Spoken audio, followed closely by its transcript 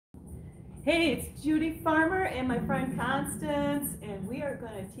Hey, it's Judy Farmer and my friend Constance, and we are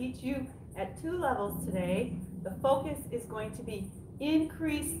going to teach you at 2 levels today. The focus is going to be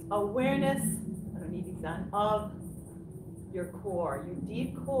increased awareness, I don't need these on, of your core, your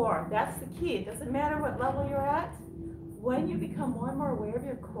deep core. That's the key. It doesn't matter what level you're at. When you become more and more aware of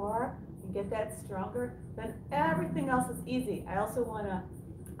your core and get that stronger, then everything else is easy. I also want to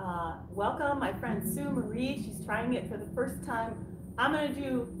welcome my friend Sue Marie. She's trying it for the first time. I'm going to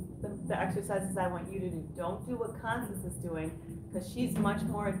do the exercises I want you to do. Don't do what Constance is doing because she's much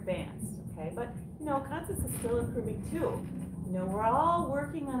more advanced, okay? But, you know, Constance is still improving too. You know, we're all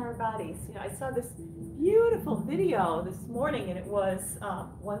working on our bodies. You know, I saw this beautiful video this morning, and it was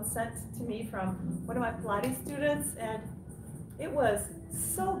one sent to me from one of my Pilates students, and it was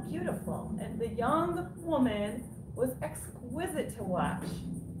so beautiful. And the young woman was exquisite to watch,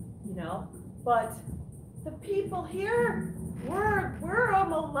 you know, but the people here, we're a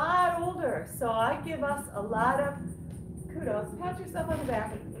lot older, so I give us a lot of kudos. Pat yourself on the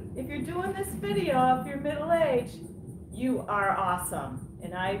back. If you're doing this video, if you're middle-aged, you are awesome,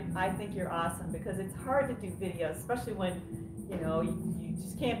 and I think you're awesome because it's hard to do videos, especially when you know you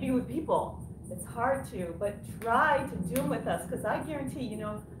just can't be with people. It's hard to, but try to do them with us because I guarantee, you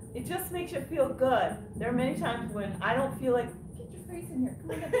know, it just makes you feel good. There are many times when I don't feel like, get your face in here,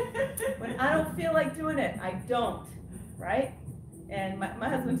 come on. When I don't feel like doing it, I don't, right? And my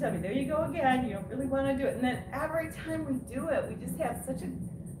husband tell me, there you go again, you don't really want to do it. And then every time we do it, we just have such a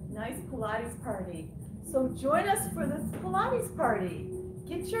nice Pilates party. So join us for this Pilates party.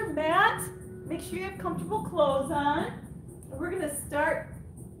 Get your mat, make sure you have comfortable clothes on. And we're going to start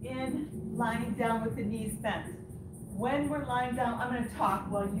in lying down with the knees bent. When we're lying down, I'm going to talk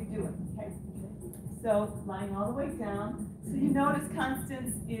while you do it, okay? So lying all the way down. So you notice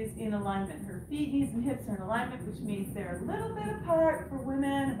Constance is in alignment. Her feet, knees, and hips are in alignment, which means they're a little bit apart for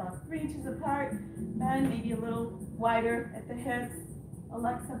women, about 3 inches apart, and maybe a little wider at the hips.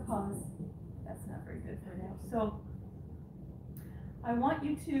 Alexa, pause. That's not very good for now. So I want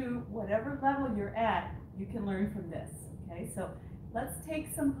you to, whatever level you're at, you can learn from this, okay? So let's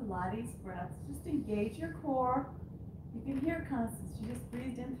take some Pilates breaths. Just engage your core. You can hear Constance. She just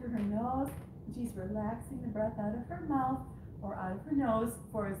breathed in through her nose. She's relaxing the breath out of her mouth or out of her nose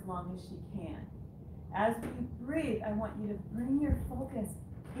for as long as she can. As we breathe, I want you to bring your focus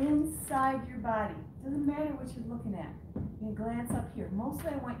inside your body. Doesn't matter what you're looking at. You can glance up here.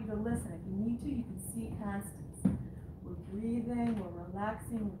 Mostly I want you to listen. If you need to, you can see Constance. We're breathing, we're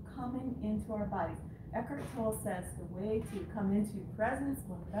relaxing, we're coming into our body. Eckhart Tolle says the way to come into presence,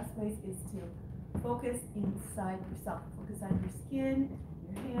 one of the best ways is to focus inside yourself. Focus on your skin,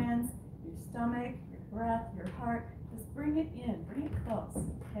 your hands, your stomach, your breath, your heart. Just bring it in, bring it close.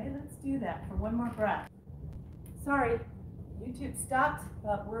 Okay, let's do that for one more breath. Sorry, YouTube stopped,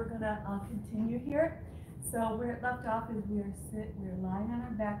 but we're gonna continue here. So where it left off is we're lying on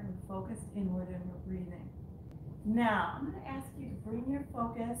our back, we're focused inward, and we're breathing. Now, I'm gonna ask you to bring your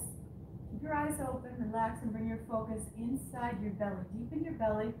focus, keep your eyes open, relax, and bring your focus inside your belly, deep in your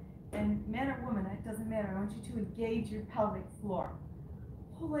belly, and man or woman, it doesn't matter. I want you to engage your pelvic floor.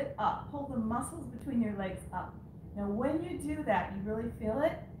 Pull it up, pull the muscles between your legs up. Now when you do that, you really feel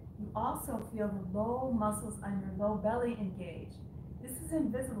it. You also feel the low muscles on your low belly engage. This is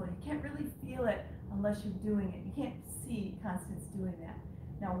invisible. You can't really feel it unless you're doing it. You can't see Constance doing that.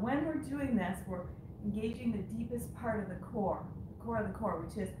 Now when we're doing this, we're engaging the deepest part of the core of the core,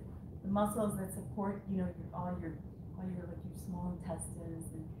 which is the muscles that support, you know, all your like your small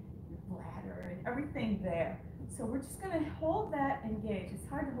intestines and your bladder and everything there. So we're just going to hold that engaged. It's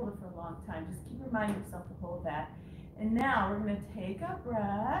hard to hold it for a long time. Just keep reminding yourself to hold that. And now we're going to take a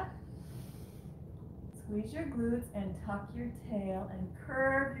breath, squeeze your glutes, and tuck your tail and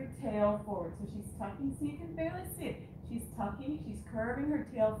curve your tail forward. So she's tucking, so you can barely see it. She's tucking, she's curving her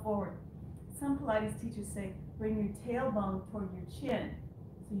tail forward. Some Pilates teachers say, bring your tailbone toward your chin.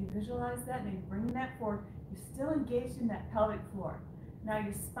 So you visualize that, and you're bringing that forward. You're still engaged in that pelvic floor. Now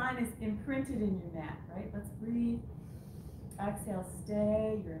your spine is imprinted in your mat, right? Let's breathe. Exhale,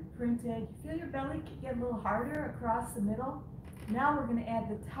 stay, you're imprinted. You feel your belly get a little harder across the middle. Now we're going to add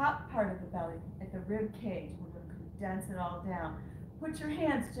the top part of the belly at the rib cage. We're going to condense it all down. Put your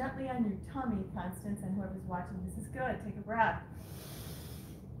hands gently on your tummy, Constance, and whoever's watching. This is good. Take a breath.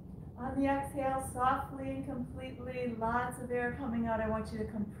 On the exhale, softly and completely, lots of air coming out. I want you to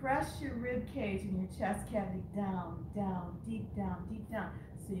compress your rib cage and your chest cavity down, down, deep down, deep down.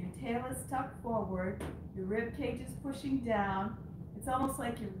 So your tail is tucked forward, your rib cage is pushing down. It's almost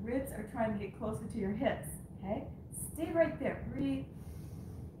like your ribs are trying to get closer to your hips, okay? Stay right there, breathe.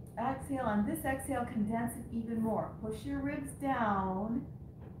 Exhale, on this exhale, condense it even more. Push your ribs down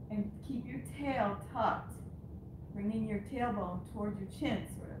and keep your tail tucked, bringing your tailbone toward your chin,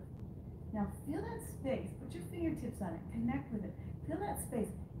 sort of. Now feel that space. Put your fingertips on it. Connect with it. Feel that space.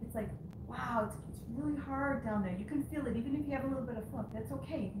 It's like, wow, it's really hard down there. You can feel it even if you have a little bit of fluff. That's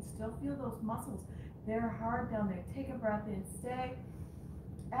okay. You can still feel those muscles. They're hard down there. Take a breath in. Stay.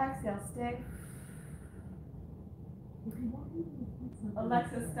 Exhale. Stay.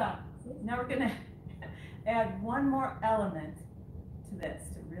 Alexa, stop. Now we're going to add one more element to this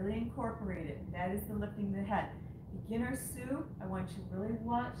to really incorporate it. That is the lifting the head. Beginner Sue, I want you to really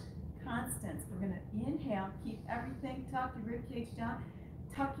watch Constance. We're going to inhale, keep everything tucked, your rib cage down,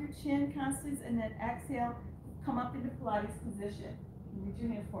 tuck your chin, Constance, and then exhale, come up into Pilates position. Reach your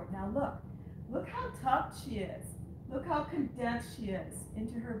hands forward. Now look how tucked she is. Look how condensed she is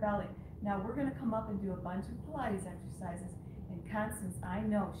into her belly. Now we're going to come up and do a bunch of Pilates exercises. And Constance, I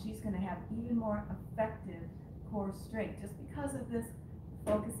know she's going to have even more effective core strength just because of this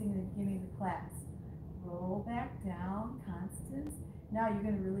focusing in the beginning of the class. Roll back down, Constance. Now you're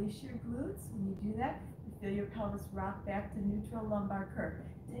going to release your glutes. When you do that, you feel your pelvis rock back to neutral lumbar curve.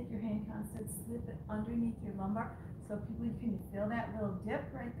 Take your hand, Constance, slip it underneath your lumbar. So people, can you feel that little dip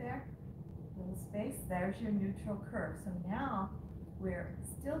right there? Little space. There's your neutral curve. So now we're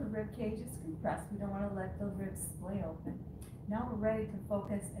still, the rib cage is compressed. We don't want to let the ribs splay open. Now we're ready to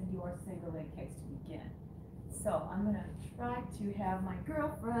focus and do our single leg kicks to begin. So I'm going to try to have my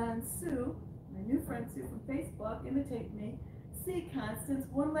girlfriend Sue, my new friend Sue from Facebook, imitate me. See, Constance,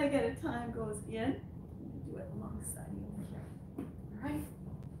 one leg at a time goes in. Do it alongside you over here. All right?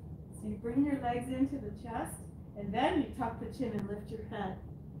 So you bring your legs into the chest, and then you tuck the chin and lift your head.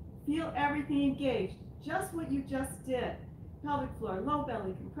 Feel everything engaged, just what you just did. Pelvic floor, low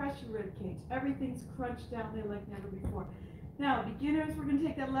belly, compress your rib cage. Everything's crunched down there like never before. Now, beginners, we're going to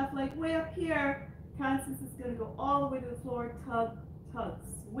take that left leg way up here. Constance is going to go all the way to the floor. Tug, tug,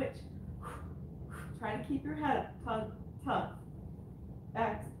 switch. Try to keep your head up. Tug, tug.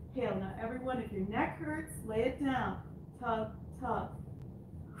 Exhale. Now, everyone, if your neck hurts, lay it down. Tug, tug.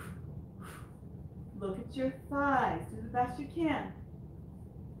 Look at your thighs. Do the best you can.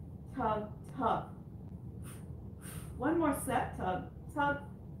 Tug, tug. One more set. Tug, tug.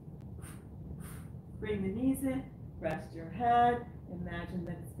 Bring the knees in. Rest your head. Imagine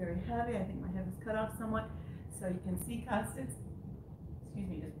that it's very heavy. I think my head was cut off somewhat. So you can see Constance,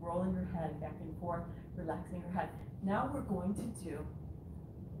 just rolling your head back and forth, relaxing your head. Now we're going to do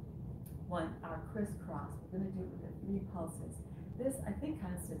our crisscross. We're going to do it with the 3 pulses. This, I think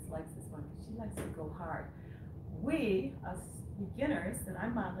Constance likes this one because she likes to go hard. We, as beginners that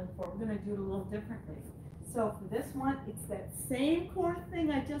I'm modeling for, we're going to do it a little differently. So for this one, it's that same core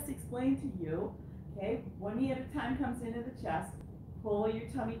thing I just explained to you. Okay, 1 knee at a time comes into the chest. Pull your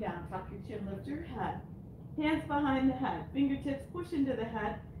tummy down, tuck your chin, lift your head. Hands behind the head, fingertips push into the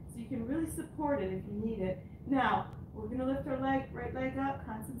head so you can really support it if you need it. Now, we're going to lift our leg, right leg up.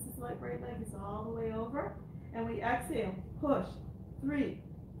 Constance's right leg is all the way over. And we exhale, push, 3,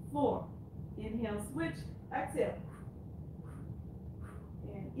 4. Inhale, switch, exhale.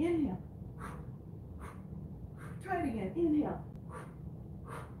 And inhale. Try it again, inhale.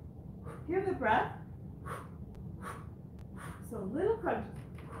 Hear the breath. So little crunches.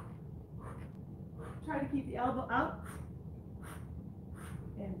 Try to keep the elbow out.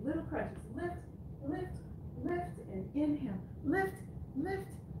 And little crunches. Lift, lift, lift, and inhale. Lift, lift,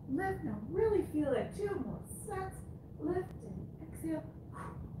 lift. Now really feel it. 2 more sets. Lift and exhale.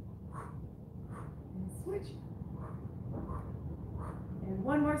 And switch. And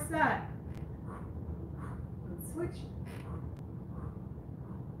 1 more set. And switch.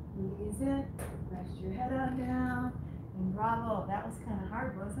 Knees in. Rest your head on down. And bravo. That was kind of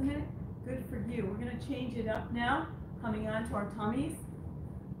hard, wasn't it? Good for you. We're going to change it up now, coming on to our tummies.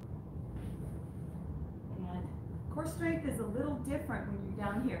 And core strength is a little different when you're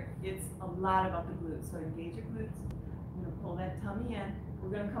down here. It's a lot about the glutes. So engage your glutes. We're going to pull that tummy in. We're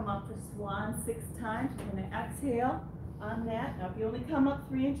going to come up for swan 6 times. We're going to exhale on that. Now, if you only come up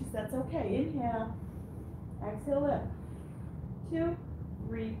 3 inches, that's okay. Inhale. Exhale, lift. 2,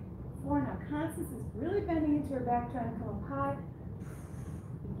 3, 4. Now, Constance is really bending into her back, trying to come up high.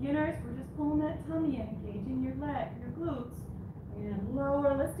 Beginners, we're just pulling that tummy in, engaging your leg, your glutes, and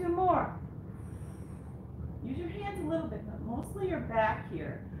lower. Let's do more. Use your hands a little bit, but mostly your back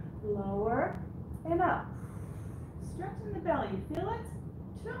here. Lower and up. Stretching the belly. You feel it?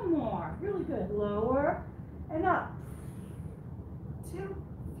 2 more. Really good. Lower and up. 2,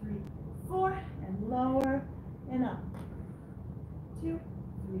 3, 4, and lower and up. 2,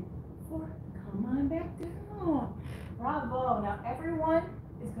 3, 4. Come on back down. Bravo. Now everyone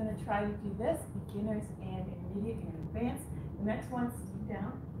is going to try to do this, beginners and intermediate and advanced. The next one, sit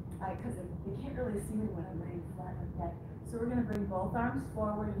down. I side because they can't really see me when I'm laying flat like that. So we're going to bring both arms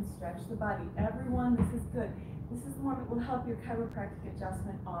forward and stretch the body. Everyone, this is good. This is the one that will help your chiropractic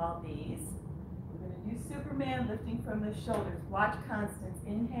adjustment, all these. We're going to do Superman, lifting from the shoulders. Watch Constance.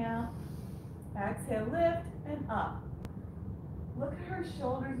 Inhale, exhale, lift, and up. Look at her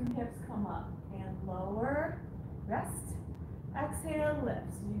shoulders and hips come up. And lower, rest, exhale,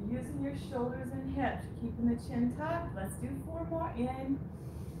 lift. So you're using your shoulders and hips. You're keeping the chin tucked. Let's do 4 more. In.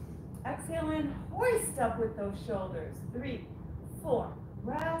 Exhale in, hoist up with those shoulders. 3, 4,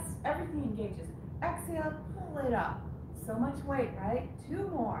 rest, everything engages. Exhale, pull it up. So much weight, right? 2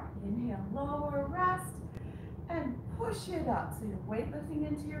 more. Inhale, lower, rest, and push it up. So you're weightlifting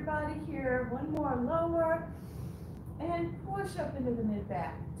into your body here. 1 more, lower, and push up into the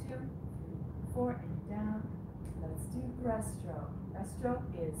mid-back. 2, 4, and down. Let's do breaststroke. Breaststroke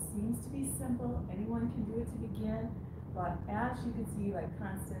seems to be simple. Anyone can do it to begin. But as you can see, like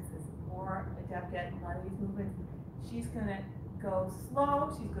Constance is more adept at a lot of these movements, she's going to go slow,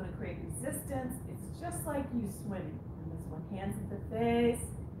 she's going to create resistance. It's just like you swimming. And this one, hands at the face,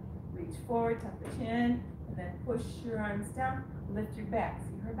 reach forward, tuck the chin, and then push your arms down, lift your back.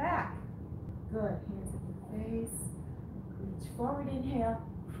 See her back. Good, hands at the face, reach forward, inhale,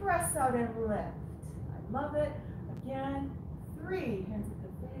 press out and lift. I love it. Again, 3, hands at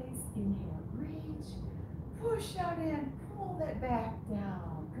the face, inhale, reach. Push out in, pull that back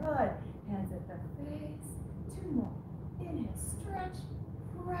down. Good. Hands at the face. 2 more. Inhale, stretch,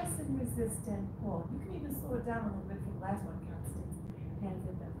 press and resist and pull. You can even slow it down a little bit from the last one, Constance. Hands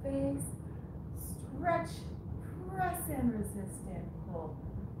at the face. Stretch, press and resist and pull.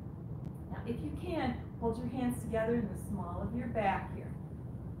 Now, if you can, hold your hands together in the small of your back here.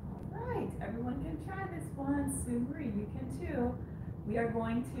 All right. Everyone can try this one. Sue Marie, you can too. We are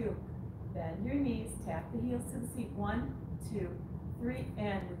going to bend your knees, tap the heels to the seat. 1, 2, 3,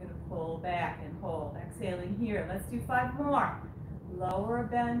 and we're going to pull back and hold. Exhaling here. Let's do 5 more. Lower,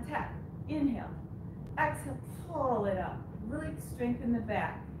 bend, tap. Inhale. Exhale, pull it up. Really strengthen the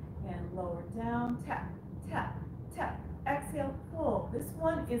back. And lower down, tap, tap, tap. Exhale, pull. This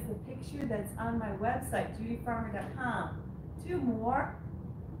one is the picture that's on my website, JudyFarmer.com. 2 more.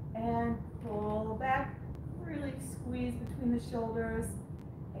 And pull back. Really squeeze between the shoulders.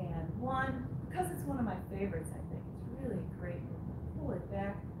 And 1, because it's one of my favorites, I think. It's really great. Pull it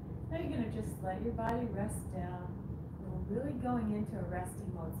back. Now you're going to just let your body rest down. We're really going into a resting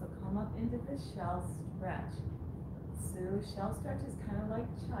mode, so come up into the shell stretch. So shell stretch is kind of like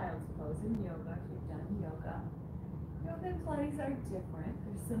child's pose in yoga, if you've done yoga. Yoga and Pilates are different.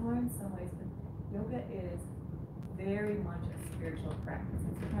 They're similar in some ways, but yoga is very much a spiritual practice.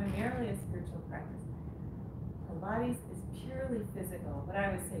 It's primarily a spiritual practice. Pilates is purely physical, but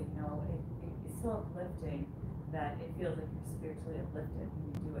I would say no, it's so uplifting that it feels like you're spiritually uplifted when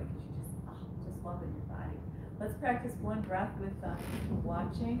you do it because you just love it in your body. Let's practice 1 breath with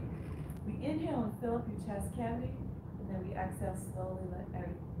watching. We inhale and fill up your chest cavity, and then we exhale slowly, let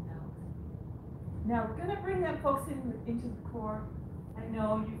everything out. Now we're going to bring that focus into the core. I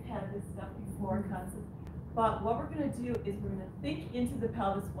know you've had this stuff before, Constance, but what we're going to do is we're going to think into the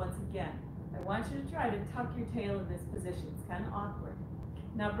pelvis once again. I want you to try to tuck your tail in this position. It's kind of awkward.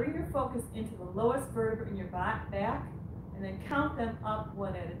 Now bring your focus into the lowest vertebra in your back, and then count them up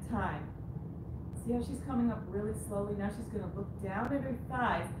 1 at a time. See how she's coming up really slowly? Now she's going to look down at her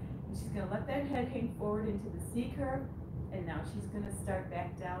thighs, and she's going to let that head hang forward into the C curve, and now she's going to start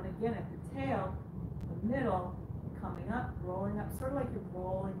back down again at the tail, the middle, coming up, rolling up, sort of like you're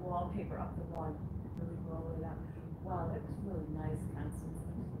rolling wallpaper up the wall. Really roll it up. Wow, that was really nice, Constance.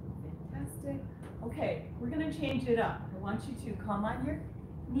 Fantastic. Okay, we're going to change it up. I want you to come on your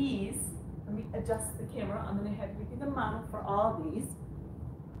knees. Let me adjust the camera. I'm going to have you be the model for all these.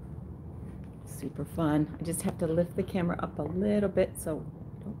 Super fun. I just have to lift the camera up a little bit so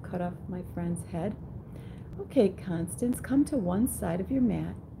I don't cut off my friend's head. Okay, Constance, come to one side of your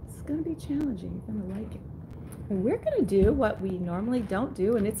mat. This is going to be challenging. You're going to like it. And we're going to do what we normally don't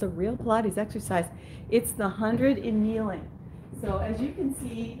do, and it's a real Pilates exercise. It's the 100 in kneeling. So as you can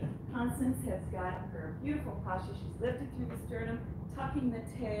see, Constance has got her beautiful posture. She's lifted through the sternum, tucking the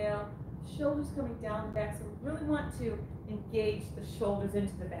tail, shoulders coming down the back. So we really want to engage the shoulders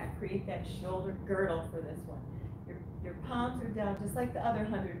into the back, create that shoulder girdle for this one. Your palms are down just like the other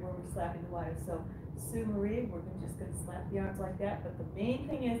 100 where we're slapping the water. So Sue Marie, we're just going to slap the arms like that. But the main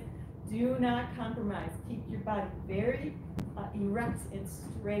thing is, do not compromise. Keep your body very erect and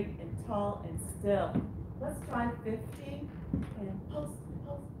straight and tall and still. Let's try 50 and pulse,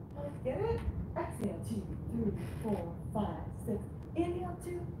 pulse, pulse. Get it? Exhale, 2, 3, 4, 5, 6. Inhale,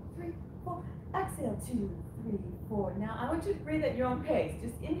 2, 3, 4. Exhale, 2, 3, 4. Now I want you to breathe at your own pace.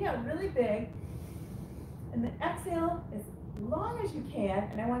 Just inhale really big, and then exhale as long as you can,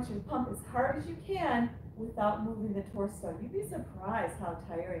 and I want you to pump as hard as you can without moving the torso. You'd be surprised how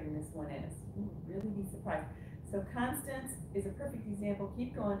tiring this one is. You would really be surprised. So Constance is a perfect example.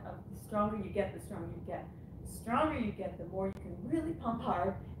 Keep going. The stronger you get, the stronger you get. The stronger you get, the more you can really pump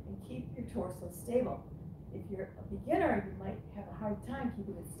hard and keep your torso stable. If you're a beginner, you might have a hard time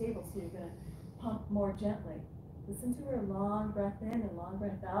keeping it stable, so you're going to pump more gently. Listen to her long breath in and long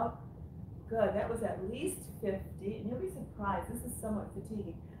breath out. Good. That was at least 50, and you'll be surprised. This is somewhat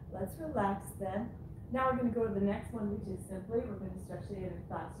fatiguing. Let's relax then. Now we're going to go to the next one, which is simply we're going to stretch the inner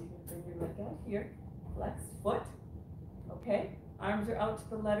thigh. So you can bring your leg out here, flex foot. Okay. Arms are out to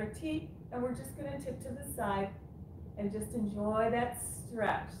the letter T, and we're just going to tip to the side and just enjoy that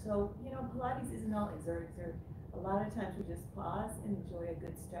stretch. So, you know, Pilates isn't all exert. A lot of times we just pause and enjoy a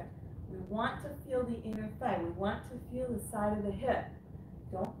good stretch. We want to feel the inner thigh. We want to feel the side of the hip.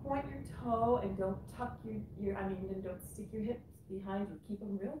 Don't point your toe and don't tuck and don't stick your hips behind you. Keep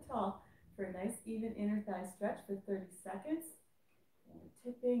them real tall for a nice even inner thigh stretch for 30 seconds. And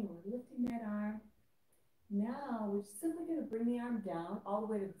we're tipping, we're lifting that arm. Now we're simply going to bring the arm down all the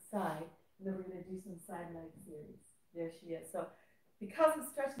way to the side, and then we're going to do some side leg series. There she is. So because of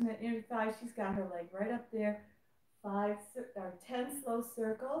stretching that inner thigh, she's got her leg right up there. 10 slow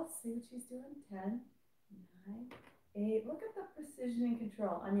circles. See what she's doing? 10, 9, 8. Look at the precision and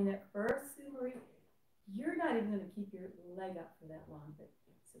control. I mean, at first, Sue Marie, you're not even going to keep your leg up for that long, but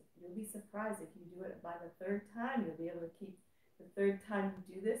you'll be surprised if you do it by the third time. You'll be able to keep the third time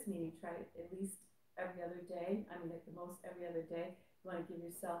you do this, meaning try it at least every other day. I mean, at the most every other day. You want to give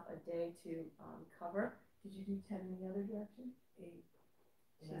yourself a day to recover. Did you do 10 in the other direction? 8.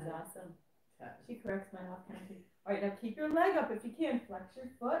 She's awesome. 10. She corrects my off country. All right, now keep your leg up if you can. Flex your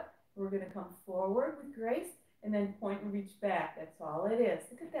foot. We're going to come forward with grace and then point and reach back. That's all it is.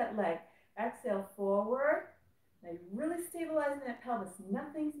 Look at that leg. Exhale forward. Now you're really stabilizing that pelvis.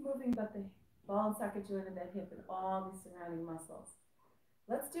 Nothing's moving but the ball and socket joint of that hip and all the surrounding muscles.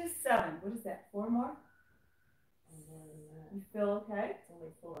 Let's do 7. What is that? 4 more? You feel okay? It's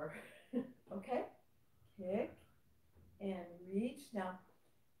only 4. Okay. Kick and reach. Now,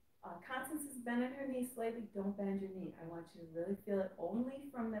 Constance is bending her knee slightly. Don't bend your knee. I want you to really feel it only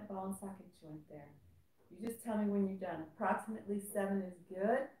from that ball and socket joint there. You just tell me when you're done. Approximately 7 is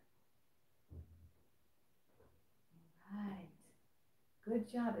good. All right.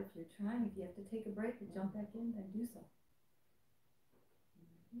 Good job. If you're trying, if you have to take a break and jump back in, then do so.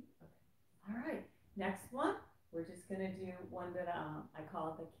 Okay. All right. Next one, we're just going to do one that I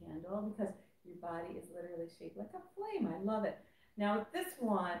call it the candle because your body is literally shaped like a flame. I love it. Now with this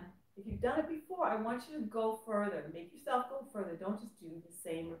one, if you've done it before, I want you to go further. Make yourself go further. Don't just do the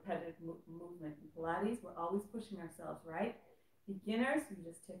same repetitive movement. In Pilates, we're always pushing ourselves, right? Beginners, you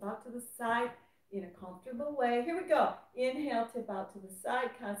just tip out to the side in a comfortable way. Here we go. Inhale, tip out to the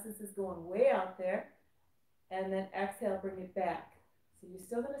side. Constance is going way out there. And then exhale, bring it back. So you're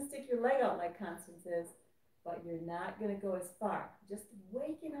still going to stick your leg out like Constance is, but you're not going to go as far. Just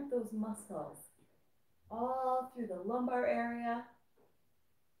waking up those muscles all through the lumbar area.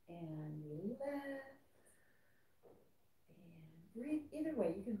 And lift. And breathe either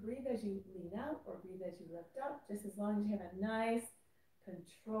way. You can breathe as you lean out or breathe as you lift up, just as long as you have a nice,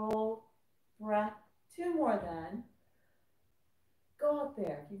 controlled breath. 2 more then. Go out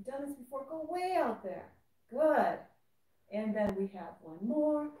there. If you've done this before, go way out there. Good. And then we have 1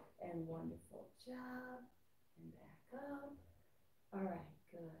 more. And wonderful job. And back up. All right,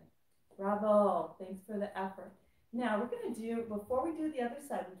 good. Bravo. Thanks for the effort. Now we're going to do, before we do the other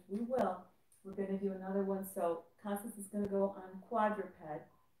side, which we will, we're going to do another one. So Constance is going to go on quadruped,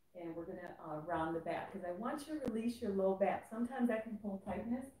 and we're going to round the back, because I want you to release your low back. Sometimes that can pull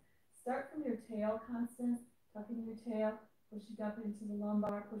tightness. Start from your tail, Constance, tucking your tail, pushing up into the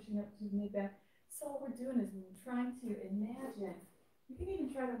lumbar, pushing up to the mid-back. So what we're doing is we're trying to imagine, you can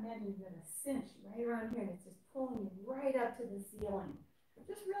even try to imagine you're going to cinch right around here, and it's just pulling you right up to the ceiling.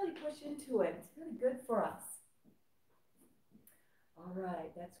 Just really push into it. It's really good for us. All right,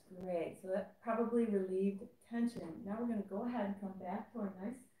 that's great. So that probably relieved tension. Now we're going to go ahead and come back to our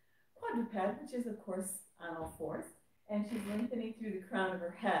nice quadruped, which is, of course, on all fours. And she's lengthening through the crown of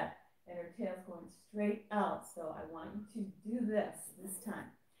her head, and her tail's going straight out. So I want you to do this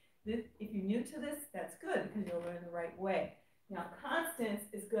time. If you're new to this, that's good, because you'll learn the right way. Now, Constance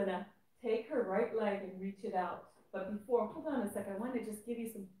is going to take her right leg and reach it out. But before, hold on a second. I want to just give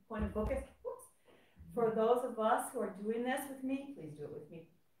you some point of focus. Whoops. For those of us who are doing this with me, please do it with me.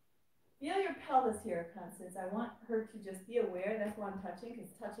 Feel your pelvis here, Constance. I want her to just be aware. That's why I'm touching, because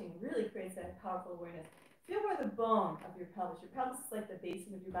touching really creates that powerful awareness. Feel where the bone of your pelvis. Your pelvis is like the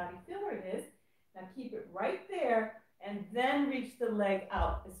basin of your body. Feel where it is. Now keep it right there, and then reach the leg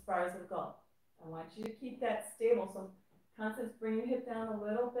out as far as it'll go. I want you to keep that stable. So, Constance, bring your hip down a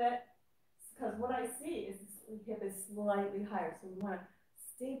little bit, because what I see is the hip is slightly higher. So we want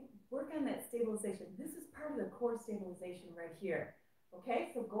to work on that stabilization. This is part of the core stabilization right here. Okay,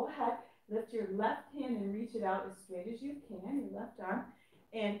 so go ahead, lift your left hand and reach it out as straight as you can, your left arm.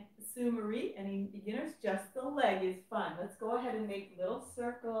 And Sue Marie, any beginners, just the leg is fine. Let's go ahead and make little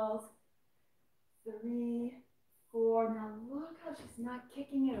circles. 3, 4. Now look how she's not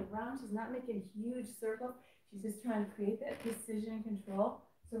kicking it around. She's not making huge circles. She's just trying to create that precision and control.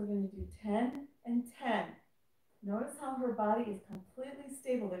 So we're going to do 10 and 10. Notice how her body is completely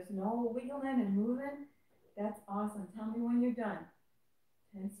stable. There's no wiggling and moving. That's awesome. Tell me when you're done.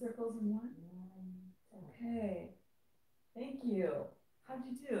 10 circles in one? Okay. Thank you. How'd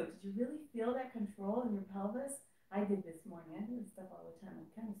you do? Did you really feel that control in your pelvis? I did this morning. I do this stuff all the time.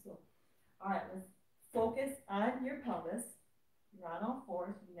 I'm kind of slow. All right, let's focus on your pelvis. You're on all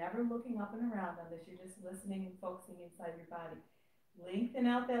fours. You're never looking up and around on this. You're just listening and focusing inside your body. Lengthen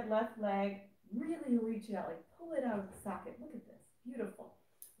out that left leg. Really reach it out, like pull it out of the socket. Look at this. Beautiful.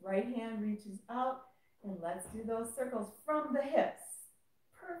 Right hand reaches out, and let's do those circles from the hips.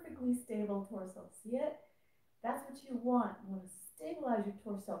 Perfectly stable torso. See it? That's what you want. You want to stabilize your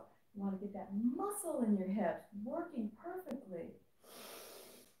torso. You want to get that muscle in your hips working perfectly.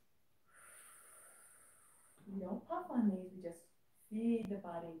 We don't puff on these. We just feed the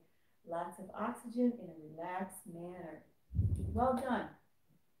body lots of oxygen in a relaxed manner. Well done.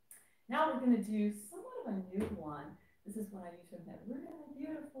 Now we're going to do somewhat of a new one. This is one I used from that really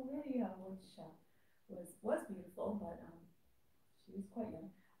beautiful video, which was beautiful, but she was quite young.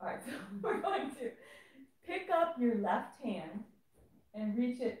 All right, so we're going to pick up your left hand and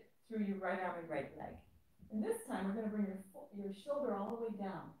reach it through your right arm and right leg. And this time we're going to bring your shoulder all the way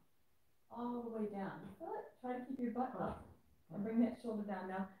down. All the way down. You feel it? Try to keep your butt up and bring that shoulder down.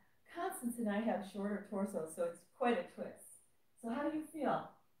 Now, Constance and I have shorter torsos, so it's quite a twist. So how do you feel?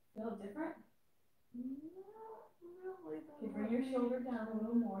 Feel different? Not really. Okay, bring your shoulder down a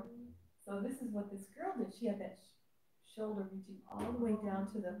little more. So this is what this girl did. She had that shoulder reaching all the way down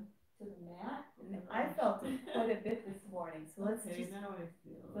to the mat, and I felt it quite a bit this morning. So let's just now I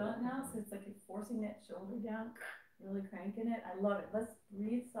feel it now. So it's like you're forcing that shoulder down, really cranking it. I love it. Let's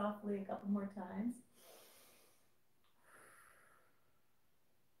breathe softly a couple more times.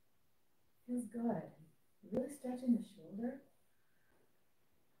 Feels good. Really stretching the shoulder.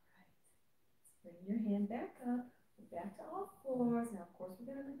 Bring your hand back up, back to all fours. Now, of course,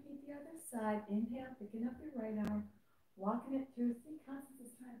 we're going to repeat the other side. Inhale, picking up your right arm, walking it through. See, Constance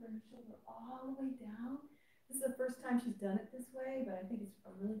is trying to bring her shoulder all the way down. This is the first time she's done it this way, but I think it's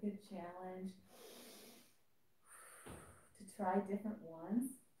a really good challenge to try different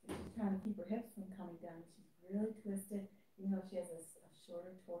ones. So she's trying to keep her hips from coming down. She's really twisted, even though she has a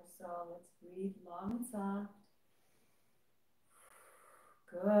shorter torso. Let's breathe long and soft.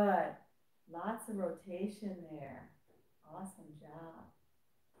 Good. Lots of rotation there. Awesome job.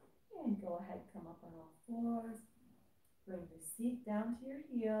 And go ahead, come up on all fours. Bring your seat down to your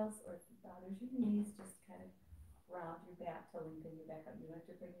heels, or if it bothers your knees, just kind of round your back to lengthen your back up. You don't have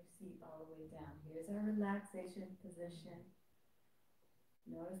to bring your seat all the way down. Here's our relaxation position.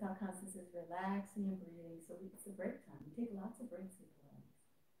 Notice how Constance is relaxing and breathing. So it's a break time. We take lots of breaks in Pilates.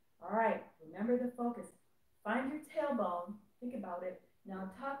 All right, remember the focus. Find your tailbone. Think about it.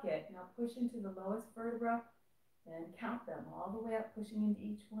 Now tuck it. Now push into the lowest vertebra and count them all the way up, pushing into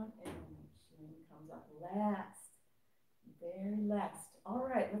each one, and chin comes up last. Very last. All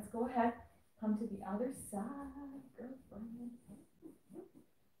right, let's go ahead. Come to the other side, girlfriend.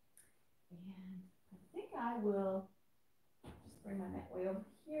 And I think I will just bring my neck way over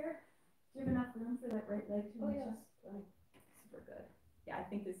here. Do you have enough room for that right leg to adjust? Oh, super good. Yeah, I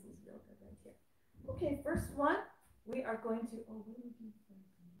think this is real good right here. Okay, first one. We are going to, what did we do first?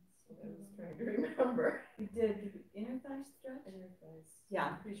 I was trying to remember. We did the inner thigh stretch? Inner thighs. Yeah,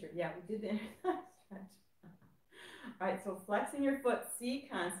 I'm pretty sure. Yeah, we did the inner thigh stretch. All right, so flexing your foot. See,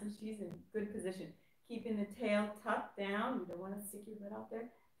 Constance, she's in good position. Keeping the tail tucked down. You don't want to stick your butt out there.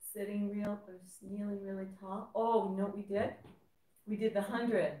 Sitting real or kneeling really tall. Oh, you know what we did? We did the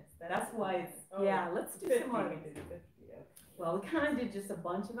 100. That's why it's, yeah, let's do 50, some more. we did 50, yeah. Well, we kind of did just a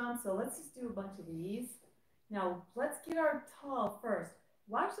bunch of them, so let's just do a bunch of these. Now, let's get our tall first.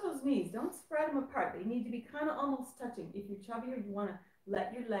 Watch those knees. Don't spread them apart. They need to be kind of almost touching. If you're chubbier, you want to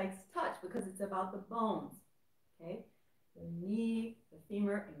let your legs touch because it's about the bones. Okay? The knee, the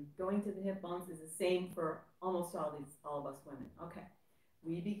femur, and going to the hip bones is the same for almost all of us women. Okay,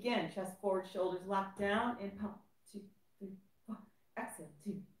 we begin. Chest forward, shoulders locked down, and pump. 2, 3, 4. Exhale.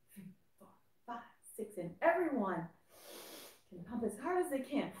 2, 3, 4, 5, 6, and everyone can pump as hard as they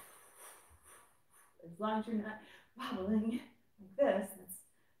can. As long as you're not wobbling like this, that's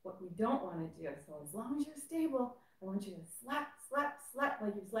what we don't want to do. So as long as you're stable, I want you to slap, slap, slap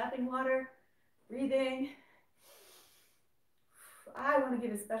like you're slapping water, breathing. I want to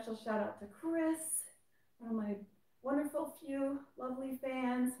give a special shout out to Chris, one of my wonderful few lovely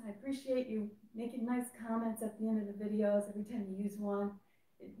fans. I appreciate you making nice comments at the end of the videos every time you use one.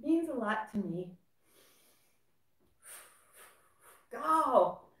 It means a lot to me.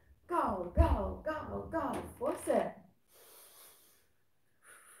 Go, go, go, go, go. Force it.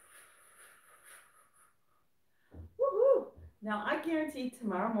 Woohoo! Now I guarantee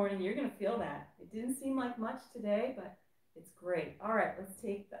tomorrow morning you're going to feel that. It didn't seem like much today, but it's great. All right, let's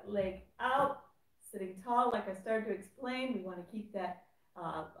take that leg out. Sitting tall, like I started to explain, we want to keep that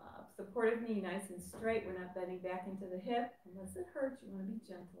supportive knee nice and straight. We're not bending back into the hip. Unless it hurts, you want to be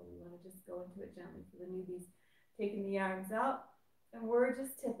gentle. You want to just go into it gently. For the newbies, taking the arms out, and we're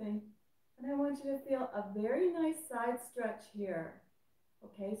just tipping. And I want you to feel a very nice side stretch here.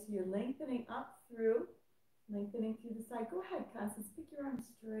 Okay, so you're lengthening up through, lengthening through the side. Go ahead, Constance, pick your arms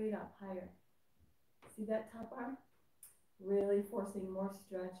straight up, higher. See that top arm? Really forcing more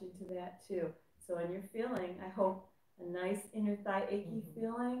stretch into that too. So when you're feeling, I hope, a nice inner thigh achy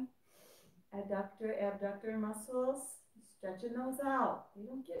feeling, adductor, abductor muscles, stretching those out. They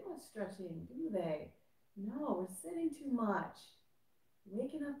don't get much stretching, do they? No, we're sitting too much.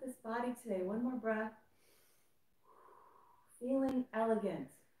 Waking up this body today. One more breath. Feeling elegant.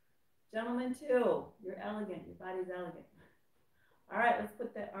 Gentlemen too, you're elegant. Your body's elegant. All right, let's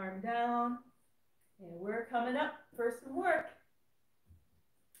put that arm down. And we're coming up for some work.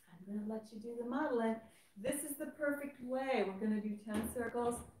 I'm going to let you do the modeling. This is the perfect way. We're going to do 10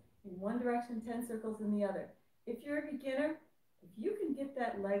 circles in one direction, 10 circles in the other. If you're a beginner, if you can get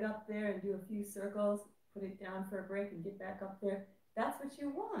that leg up there and do a few circles, put it down for a break and get back up there, that's what you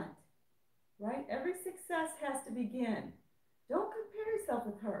want, right? Every success has to begin. Don't compare yourself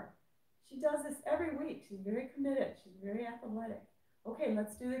with her. She does this every week. She's very committed. She's very athletic. Okay,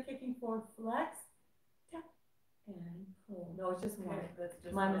 let's do the kicking forward flex. Tap and pull. No, it's just one. Okay, that's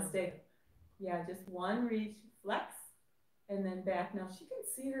just my one. mistake. Yeah, just one reach, flex, and then back. Now she can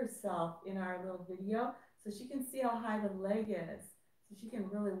see herself in our little video, so she can see how high the leg is. So she can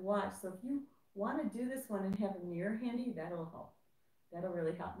really watch. So if you want to do this one and have a mirror handy, that'll help. That'll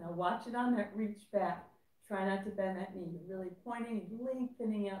really help. Now watch it on that reach back. Try not to bend that knee. You're really pointing and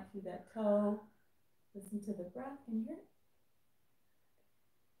lengthening out through that toe. Listen to the breath. Can you hear it?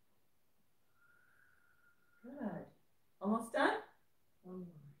 Good. Almost done? One more.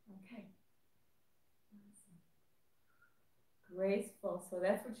 Okay. Awesome. Graceful. So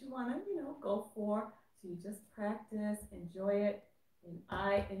that's what you want to, go for. So you just practice, enjoy it. And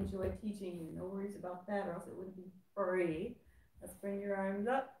I enjoy teaching you. No worries about that, or else it wouldn't be free. Let's bring your arms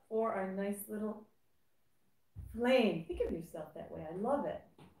up for our nice little flame. Think of yourself that way. I love it.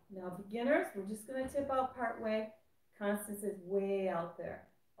 Now, beginners, we're just going to tip out part way. Constance is way out there.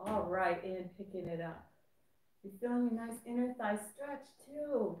 All right, and picking it up. You're feeling a nice inner thigh stretch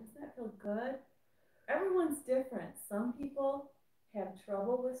too. Doesn't that feel good? Everyone's different. Some people have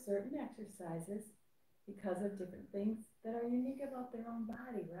trouble with certain exercises because of different things that are unique about their own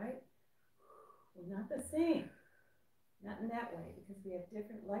body, right? We're not the same. Not in that way, because we have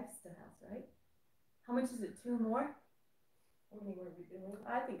different lifestyles, right? How much is it? 2 more? How many were we doing?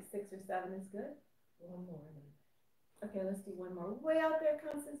 I think 6 or 7 is good. One more. Okay, let's do one more. Way out there,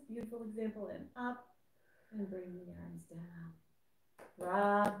 Constance. Beautiful example. And up. And bring the arms down.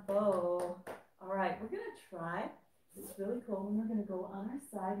 Bravo. All right, we're going to try. It's really cool. And we're going to go on our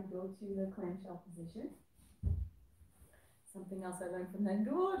side and go to the clamshell position. Something else I learned from that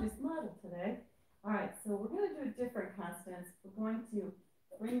gorgeous model today. All right, so we're going to do a different, Constance. We're going to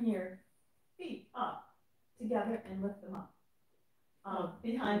bring your feet up together and lift them up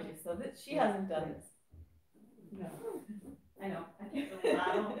behind you. So that she hasn't done this. No. I know. I can't really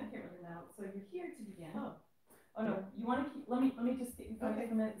model. I can't really model. So you're here to begin. Oh no. You want to keep? Let me just get in front of you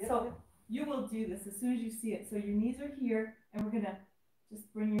for a minute. Yep. So you will do this as soon as you see it. So your knees are here, and we're gonna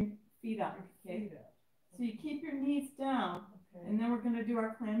just bring your feet up. Okay. So you keep your knees down, and then we're gonna do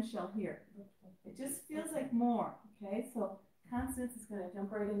our clamshell here. It just feels like more. Okay. So Constance is gonna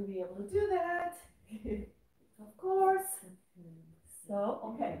jump right in and be able to do that. Of course. So,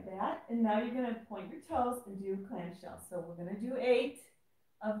 okay, that, and now you're going to point your toes and do clamshell. So we're going to do 8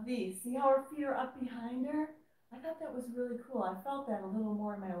 of these. See how her feet are up behind her? I thought that was really cool. I felt that a little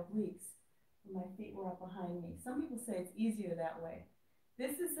more in my obliques when my feet were up behind me. Some people say it's easier that way.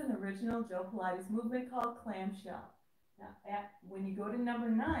 This is an original Joe Pilates movement called clamshell. Now, when you go to number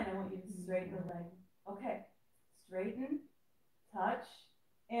 9, I want you to straighten the leg. Okay, straighten, touch,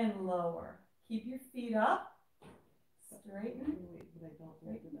 and lower. Keep your feet up. Straighten,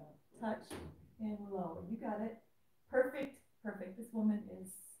 straighten, touch, and lower. You got it. Perfect, perfect. This woman is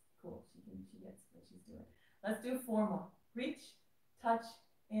cool. She gets what she's doing. Let's do 4 more. Reach, touch,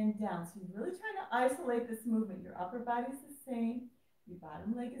 and down. So you're really trying to isolate this movement. Your upper body is the same. Your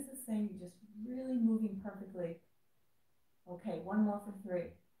bottom leg is the same. You're just really moving perfectly. Okay, 1 more for 3.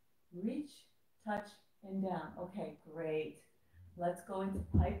 Reach, touch, and down. Okay, great. Let's go into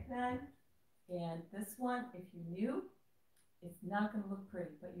pike then. And this one, if you're new, it's not going to look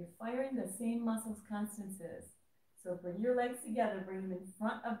pretty, but you're firing the same muscles Constance is. So bring your legs together, bring them in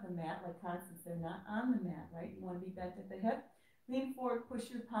front of the mat like Constance. They're not on the mat, right? You want to be bent at the hip. Lean forward, push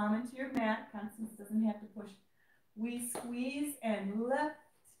your palm into your mat. Constance doesn't have to push. We squeeze and lift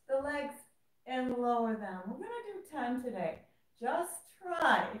the legs and lower them. We're going to do 10 today. Just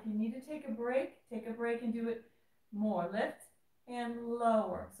try. If you need to take a break and do it more. Lift and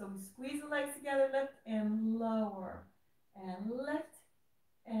lower. So we squeeze the legs together, lift and lower. And lift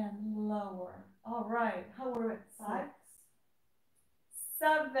and lower. All right. How are we at 5?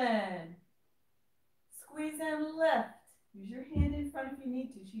 7. Squeeze and lift. Use your hand in front if you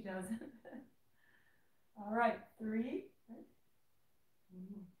need to. She doesn't. All right. 3.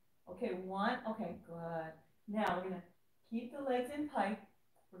 Okay, 1. Okay, good. Now we're going to keep the legs in pike.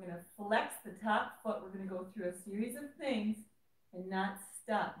 We're going to flex the top foot. We're going to go through a series of things and not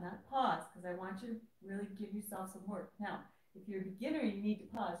stop, not pause, because I want you to really give yourself some work. Now, if you're a beginner, you need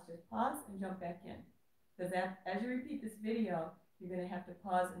to pause. Just pause and jump back in. Because as you repeat this video, you're going to have to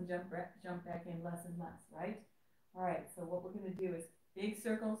pause and jump back in less and less, right? All right, so what we're going to do is big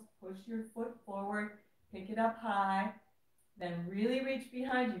circles, push your foot forward, pick it up high, then really reach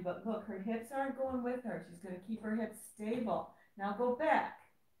behind you. But look, her hips aren't going with her. She's going to keep her hips stable. Now go back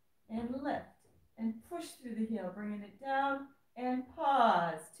and lift and push through the heel, bringing it down and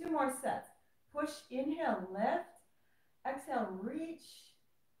pause. 2 more sets. Push, inhale, lift. Exhale, reach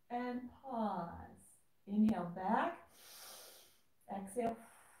and pause. Inhale back. Exhale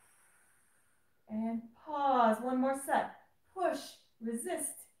and pause. 1 more set. Push,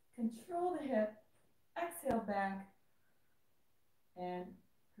 resist, control the hip. Exhale back. And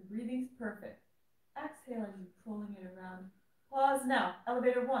her breathing's perfect. Exhale as you're pulling it around. Pause now.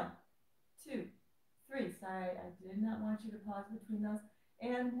 Elevator 1, 2, 3. Sorry, I did not want you to pause between those.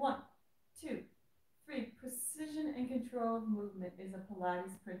 And 1, 2, 3. Precision and control of movement is a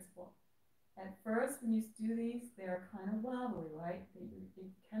Pilates principle. At first, when you do these, they're kind of wobbly, right? It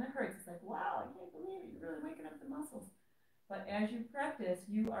kind of hurts. It's like, wow, I can't believe it. You're really waking up the muscles. But as you practice,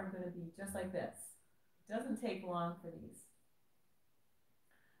 you are going to be just like this. It doesn't take long for these.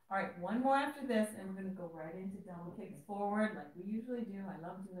 All right, 1 more after this, and we're going to go right into double kicks forward like we usually do. I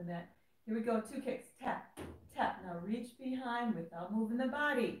love doing that. Here we go, 2 kicks. Tap, tap. Now reach behind without moving the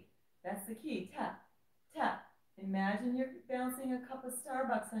body. That's the key. Tap, tap. Imagine you're balancing a cup of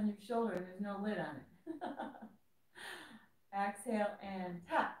Starbucks on your shoulder and there's no lid on it. Exhale and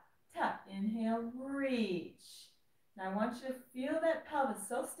tap, tap. Inhale, reach. Now I want you to feel that pelvis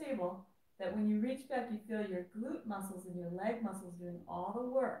so stable that when you reach back, you feel your glute muscles and your leg muscles doing all the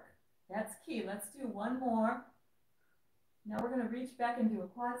work. That's key. Let's do 1 more. Now we're going to reach back and do a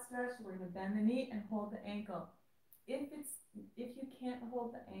quad stretch. We're going to bend the knee and hold the ankle. If you can't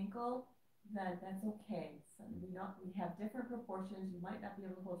hold the ankle, then that's okay. So we have different proportions. You might not be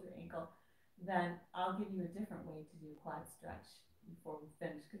able to hold your ankle. Then I'll give you a different way to do a quad stretch before we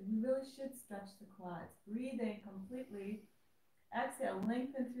finish, because we really should stretch the quads. Breathe in completely. Exhale,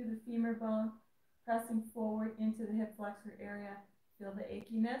 lengthen through the femur bone, pressing forward into the hip flexor area. Feel the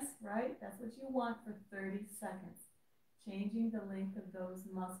achiness, right? That's what you want for 30 seconds. Changing the length of those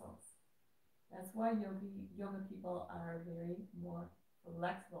muscles. That's why yoga people are very more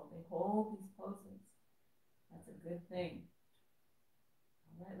flexible. They hold these poses. That's a good thing.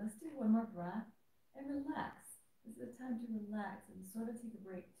 All right, let's do 1 more breath and relax. This is a time to relax and sort of take a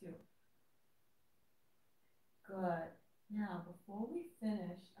break too. Good. Now, before we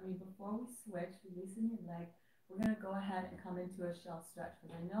switch, releasing your leg, we're going to go ahead and come into a shell stretch.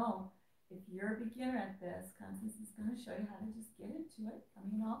 Because I know if you're a beginner at this, Constance is going to show you how to just get into it,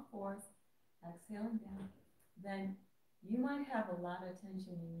 coming in all 4s, exhaling down. Then you might have a lot of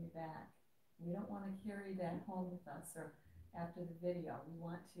tension in your back. We don't want to carry that home with us or after the video. We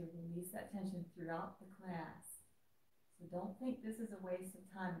want to release that tension throughout the class. So don't think this is a waste of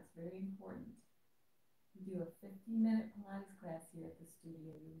time. It's very important. We do a 50-minute Pilates class here at the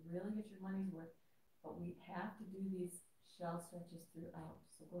studio. You really get your money's worth, but we have to do these shell stretches throughout.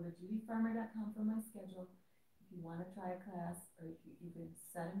 So go to JudyFarmer.com for my schedule. If you want to try a class, or if you can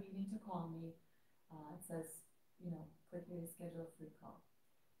set a meeting to call me, it says, click here to schedule a free call.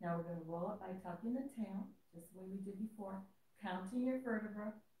 Now we're going to roll up by tucking the tail, just the way we did before, counting your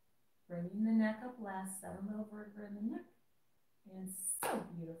vertebra, bringing the neck up last, 7 little vertebrae in the neck, and so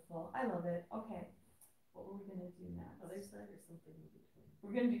beautiful. I love it. Okay, what were we going to do next? Other side or something in between?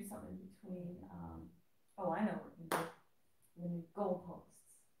 We're going to do something in between, I know what we're going to do. We're going to do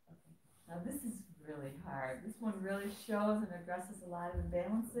goalposts. Okay. Now this is really hard. This one really shows and addresses a lot of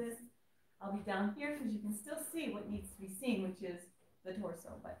imbalances. I'll be down here because you can still see what needs to be seen, which is the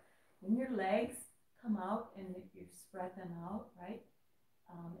torso. But when your legs come out and you spread them out, right,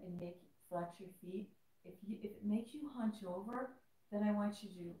 and flex your feet, if it makes you hunch over, then I want you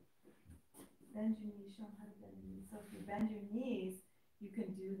to bend your knees. Show them how to bend your knees. So if you bend your knees, you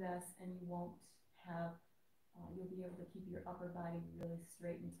can do this, and you won't have. You'll be able to keep your upper body really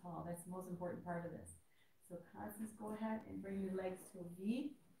straight and tall. That's the most important part of this. So Constance, go ahead and bring your legs to a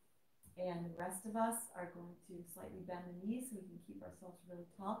V. And the rest of us are going to slightly bend the knees so we can keep ourselves really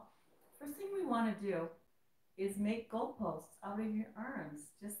tall. First thing we want to do is make goalposts out of your arms,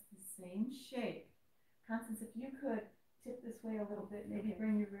 just the same shape. Constance, if you could tip this way a little bit, maybe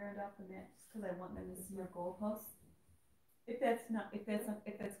bring your rear end off the mat, just because I want them to see your goalposts. If that's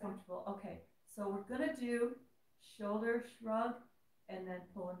comfortable, okay. So we're gonna do shoulder shrug and then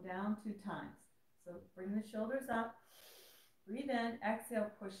pull them down 2 times. So bring the shoulders up. Breathe in,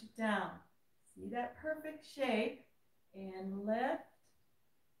 exhale, push it down. See that perfect shape, and lift.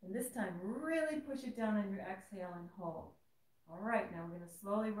 And this time, really push it down on your exhale and hold. All right, now we're going to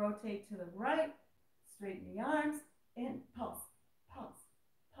slowly rotate to the right, straighten the arms, and pulse, pulse,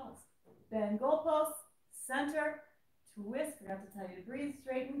 pulse. Bend goalposts, center, twist. Forgot to tell you to breathe,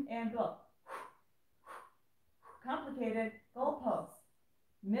 straighten, and go. Complicated, goalposts,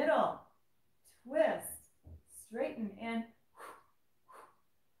 middle, twist, straighten, and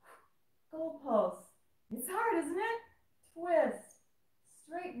goalposts. It's hard, isn't it? Twist,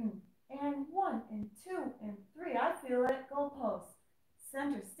 straighten, and 1, and 2, and 3. I feel it. Goalposts.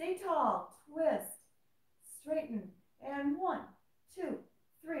 Center. Stay tall. Twist, straighten, and 1, 2,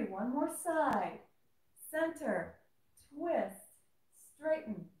 3. One more side. Center. Twist,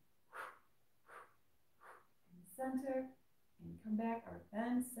 straighten, and center, and come back, or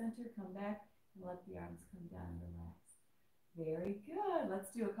bend, center, come back, and let the arms come down and relax. Very good.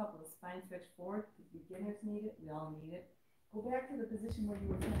 Let's do a couple of spine stretch forward, because beginners need it. We all need it. Go back to the position where you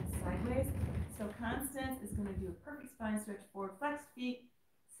were kind of sideways. So Constance is going to do a perfect spine stretch forward. Flex feet,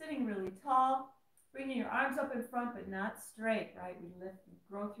 sitting really tall, bringing your arms up in front, but not straight, right? We lift and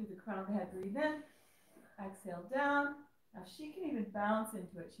grow through the crown of the head. Breathe in. Exhale down. Now she can even bounce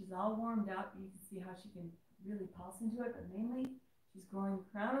into it. She's all warmed up. You can see how she can really pulse into it, but mainly she's growing the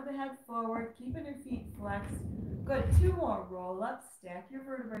crown of the head forward, keeping her feet flexed. Good. 2 more. Roll up. Stack your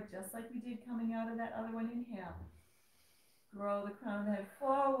vertebrae just like we did coming out of that other one. Inhale. Grow the crown of the head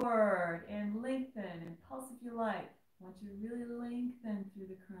forward and lengthen and pulse if you like. I want you to really lengthen through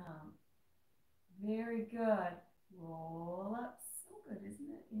the crown. Very good. Roll up. So good, isn't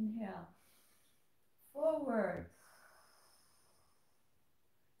it? Inhale. Forward.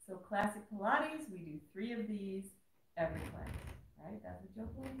 So classic Pilates, we do 3 of these every class, right? That's what Joe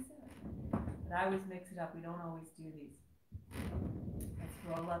Pauline said. But I always mix it up. We don't always do these. Let's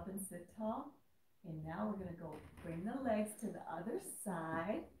roll up and sit tall. And now we're going to go bring the legs to the other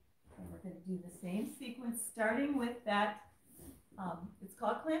side. And we're going to do the same sequence, starting with that, it's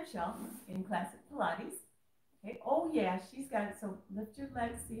called clamshell in classic Pilates. Okay. Oh, yeah, she's got it. So lift your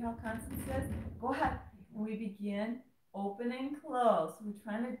legs. See how Constance says? Go ahead. And we begin open and close. So we're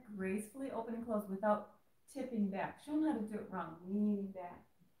trying to gracefully open and close without tipping back. Show them how to do it wrong. Leaning back.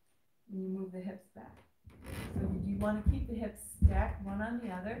 And you move the hips back. So you want to keep the hips stacked one on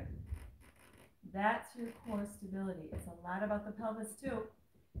the other. That's your core stability. It's a lot about the pelvis too.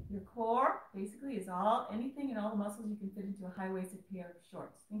 Your core basically is anything and all the muscles you can fit into a high-waisted pair of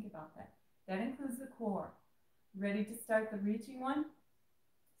shorts. Think about that. That includes the core. Ready to start the reaching one?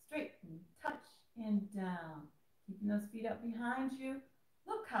 Straighten, touch, and down. Keeping those feet up behind you.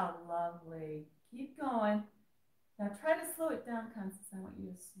 Look how lovely. Keep going. Now try to slow it down, Constance. I want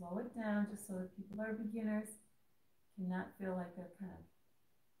you to slow it down just so that people that are beginners cannot feel like they're kind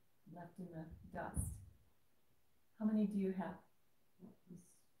of left in the dust. How many do you have?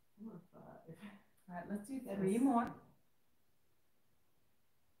 4 or 5. All right, let's do 3 more.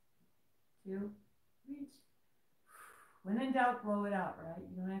 2, reach. When in doubt, blow it out, right?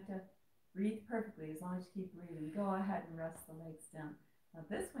 You don't have to breathe perfectly as long as just keep breathing. Go ahead and rest the legs down. Now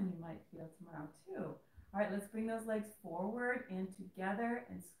this one you might feel tomorrow too. All right, let's bring those legs forward and together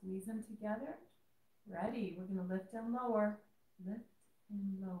and squeeze them together. Ready, we're gonna lift and lower, lift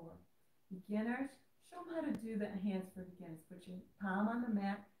and lower. Beginners, show them how to do the hands for beginners. Put your palm on the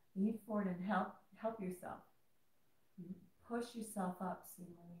mat, lean forward and help yourself. You push yourself up, see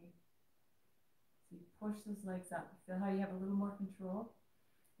Marie. So you push those legs up. Feel how you have a little more control?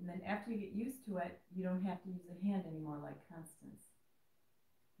 And then after you get used to it, you don't have to use a hand anymore like Constance.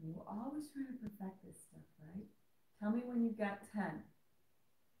 And we're always trying to perfect this stuff, right? Tell me when you've got 10.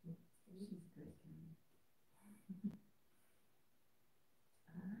 She's great, Karen.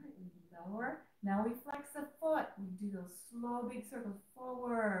 All right, lower. Now we flex the foot. We do those slow big circles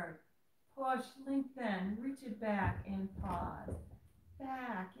forward. Push, lengthen, reach it back and pause.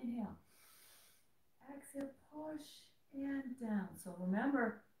 Back, inhale. Exhale, push and down. So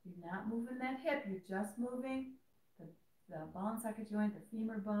remember, you're not moving that hip. You're just moving the ball and socket joint, the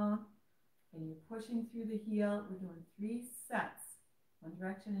femur bone, and you're pushing through the heel. We're doing 3 sets. One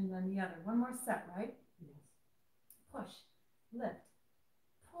direction and then the other. One more set, right? Yes. Push, lift,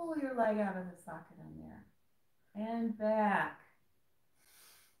 pull your leg out of the socket on there. And back.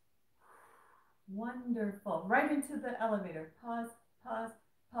 Wonderful. Right into the elevator. Pause, pause,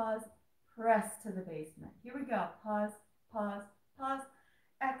 pause. Press to the basement. Here we go. Pause, pause, pause.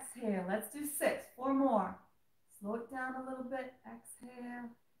 Exhale. Let's do 6. 4 more. Slow it down a little bit. Exhale.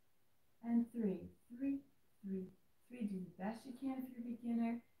 And 3. 3, 3, 3. Do the best you can if you're a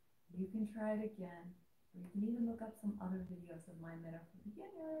beginner. You can try it again. Or you can even look up some other videos of mine that are for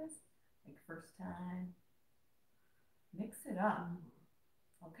beginners, like first time. Mix it up.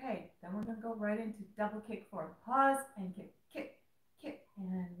 Okay, then we're going to go right into double kick forward. Pause and kick, kick, kick,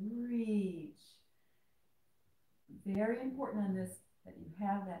 and reach. Very important on this that you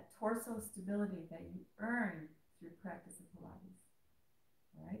have that torso stability that you earn through practice of Pilates.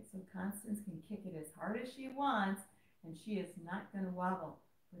 All right, so Constance can kick it as hard as she wants, and she is not going to wobble.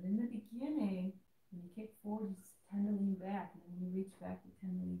 But in the beginning, when you kick forward, you tend to lean back, and then when you reach back, you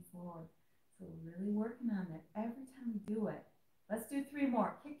tend to lean forward. So we're really working on that every time we do it. Let's do 3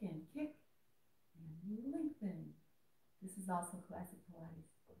 more. Kick in, kick, and lengthen. This is also classic Pilates.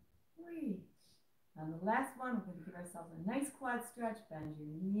 Reach. On the last one, we're going to give ourselves a nice quad stretch. Bend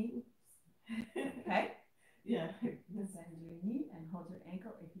your knee. Okay? Yeah. Bend your knee and hold your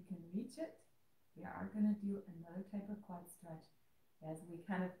ankle if you can reach it. We are going to do another type of quad stretch as we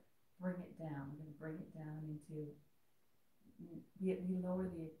kind of bring it down. We're going to bring it down into, we lower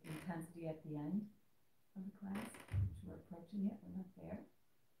the intensity at the end of the class, which we're approaching it. We're not there.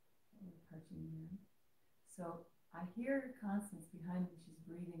 We're approaching the end. So I hear Constance behind me. She's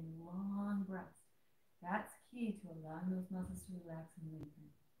breathing long breaths. That's key to allowing those muscles to relax and lengthen.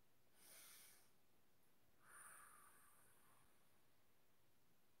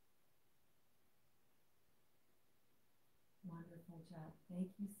 Wonderful job.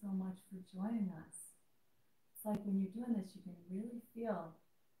 Thank you so much for joining us. It's like when you're doing this, you can really feel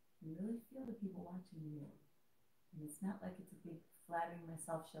the people watching you. And it's not like it's a big flattering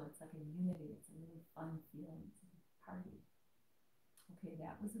myself show. It's like a unity. It's a really fun feeling. It's a party. Okay,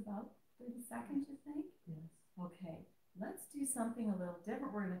 that was about 30 seconds, you think? Yes. Okay, let's do something a little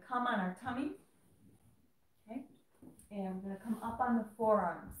different. We're going to come on our tummy. Okay, and we're going to come up on the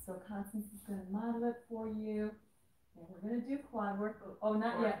forearms. So Constance is going to model it for you. And we're going to do quad work. Oh,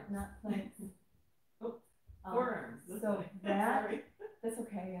 not Forearms. yet, not planks. Forearms. So that's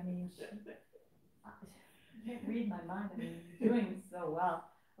okay. I mean, you can't read my mind. I mean, you're doing so well.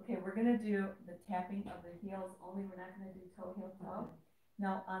 Okay, we're going to do the tapping of the heels only. We're not going to do toe, heel, toe. Okay.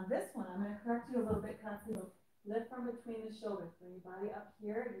 Now, on this one, I'm going to correct you a little bit, Constance. Lift from between the shoulders. Bring your body up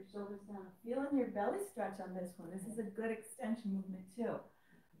here, your shoulders down. Feeling your belly stretch on this one. This is a good extension movement, too.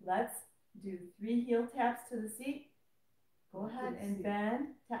 Let's do 3 heel taps to the seat. Go ahead and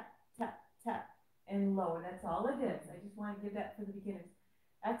bend, tap, tap, tap, and lower. That's all it is. I just want to give that for the beginners.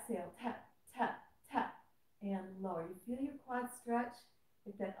 Exhale, tap, tap, tap, and lower. You feel your quad stretch.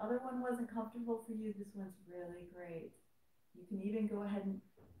 If that other one wasn't comfortable for you, this one's really great. You can even go ahead and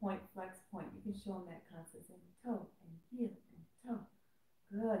point, flex, point. You can show them that concept in toe and heel and toe.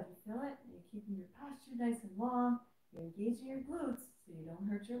 Good. You feel it? You're keeping your posture nice and long. You're engaging your glutes so you don't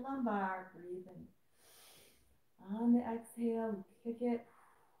hurt your lumbar. Breathe in. On the exhale, we kick it.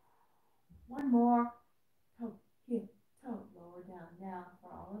 One more. Toe, heel, toe. Lower down. Now,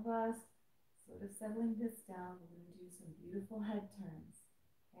 for all of us, sort of settling this down, we're going to do some beautiful head turns.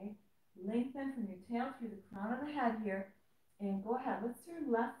 Okay? Lengthen from your tail through the crown of the head here. And go ahead. Let's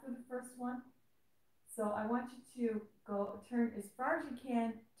turn left for the first one. So I want you to go turn as far as you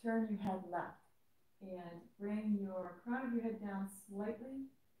can, turn your head left. And bring your crown of your head down slightly.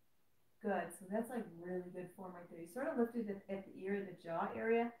 Good. So that's like really good form right there. You sort of lifted it at the ear, the jaw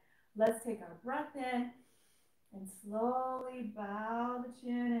area. Let's take our breath in and slowly bow the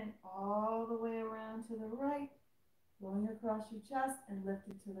chin and all the way around to the right, blowing across your chest and lift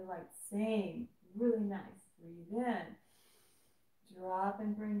it to the right. Same. Really nice. Breathe in. Drop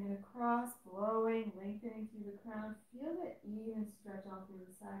and bring it across, blowing, lengthening through the crown. Feel that even stretch all through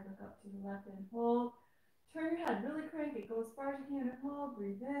the side. Look up to the left and hold. Turn your head, really crank it. Go as far as you can and hold.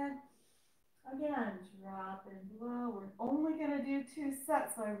 Breathe in. Again, drop and blow. We're only going to do 2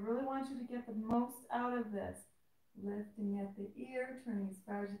 sets, so I really want you to get the most out of this. Lifting at the ear, turning as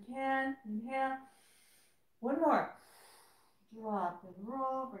far as you can. Inhale. One more. Drop and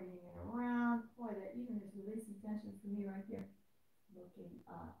roll, bringing it around. Boy, that even is releasing tension for me right here. Looking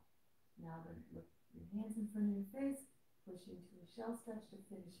up. Now look your hands in front of your face. Push into a shell stretch to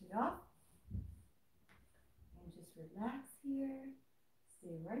finish it off. And just relax here.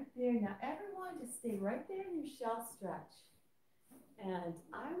 Stay right there. Now everyone just stay right there in your shell stretch. And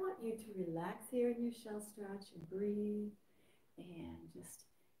I want you to relax here in your shell stretch and breathe. And just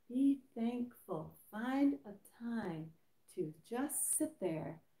be thankful. Find a time to just sit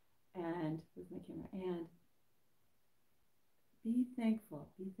there and, with my camera, and be thankful.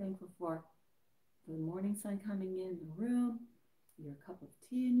 Be thankful for the morning sun coming in the room, your cup of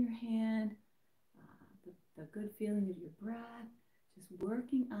tea in your hand, the good feeling of your breath, just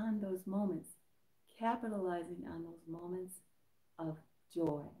working on those moments, capitalizing on those moments of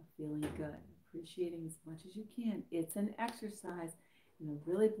joy, of feeling good, appreciating as much as you can. It's an exercise, and it'll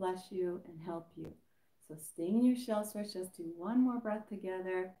really bless you and help you. So staying in your shell stretch, just do one more breath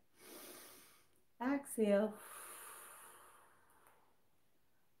together. Exhale.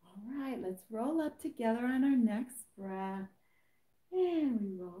 All right, let's roll up together on our next breath. And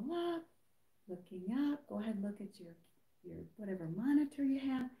we roll up, looking up. Go ahead and look at your whatever monitor you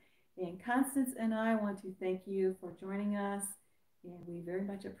have. And Constance and I want to thank you for joining us. And we very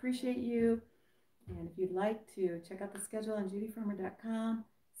much appreciate you. And if you'd like to check out the schedule on JudyFarmer.com,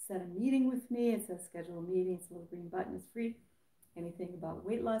 set a meeting with me. It says schedule a meeting. It's a little green button. It's free. Anything about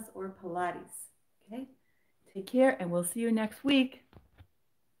weight loss or Pilates. Okay? Take care, and we'll see you next week.